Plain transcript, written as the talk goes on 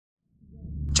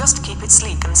Just keep it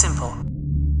sleek and simple.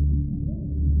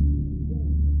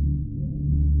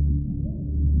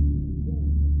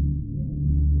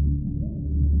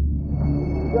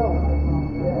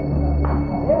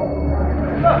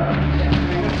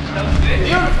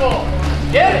 Beautiful!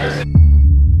 Get it!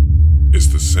 It's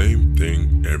the same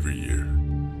thing every year.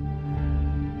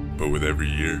 But with every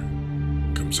year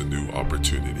comes a new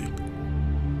opportunity.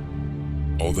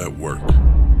 All that work,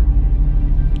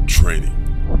 training,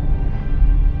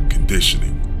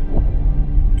 conditioning,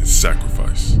 and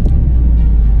sacrifice,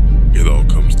 it all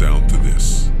comes down to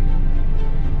this.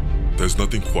 There's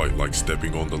nothing quite like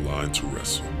stepping on the line to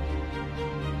wrestle.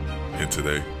 And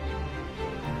today,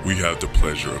 we have the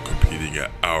pleasure of competing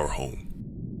at our home.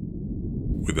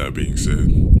 With that being said,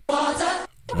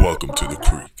 welcome to the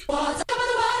creek.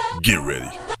 Get ready,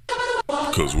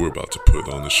 because we're about to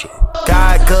put on the show.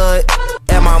 God good,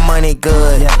 and my money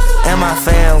good, and my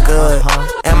fam good,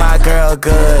 and my girl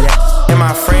good, and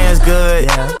my friends good,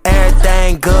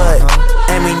 everything good,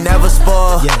 and we never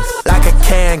spoil like a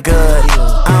can good.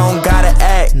 I don't gotta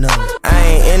act, I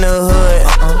ain't in the hood,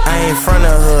 I ain't from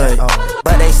the hood,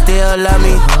 but they still love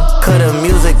me, cause the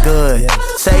music good.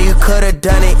 Say you could've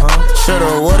done it,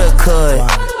 shoulda, woulda, could.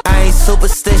 I ain't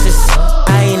superstitious,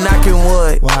 I ain't knocking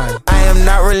wood. I am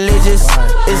not religious,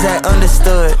 is that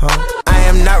understood? I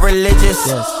am not religious,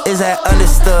 is that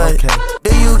understood?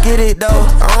 Do you get it though?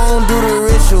 I don't do the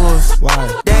rituals.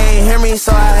 They ain't hear me,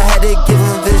 so I had to give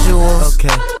them visuals.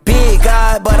 Big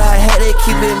God, but I had to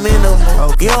keep it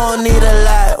minimal. You don't need a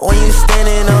lot when you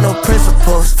standing on the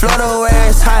principles. Florida where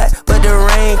it's hot, but the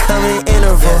rain come in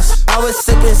intervals. I was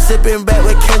sipping back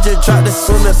with Kendra, dropped the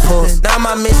swimming pool. Now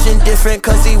my mission different,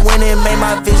 cause he went and made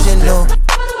my vision new.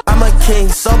 I'm a king,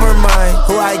 sober mind,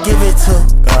 who I give it to,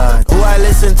 God. Who I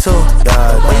listen to,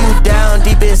 God. When you down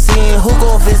deep in seeing, who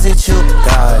gon' visit you,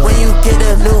 God. When you get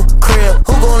a new crib,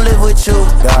 who gon' live with you,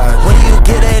 God. When you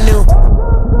get a new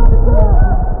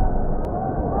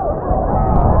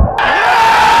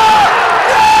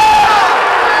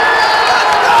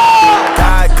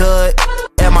God good,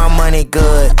 and my money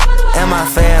good, and my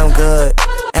fam good,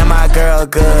 and my girl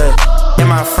good, and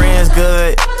my friends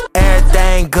good,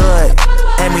 everything good.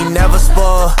 And we never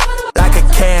spoil like a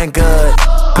can good.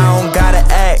 I don't gotta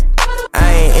act,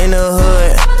 I ain't in the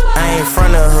hood, I ain't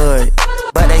from the hood,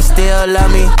 but they still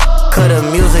love me, cause the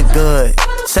music good.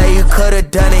 Say you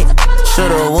could've done it,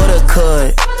 shoulda, woulda,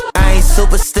 could. I ain't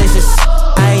superstitious,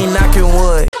 I ain't knocking wood.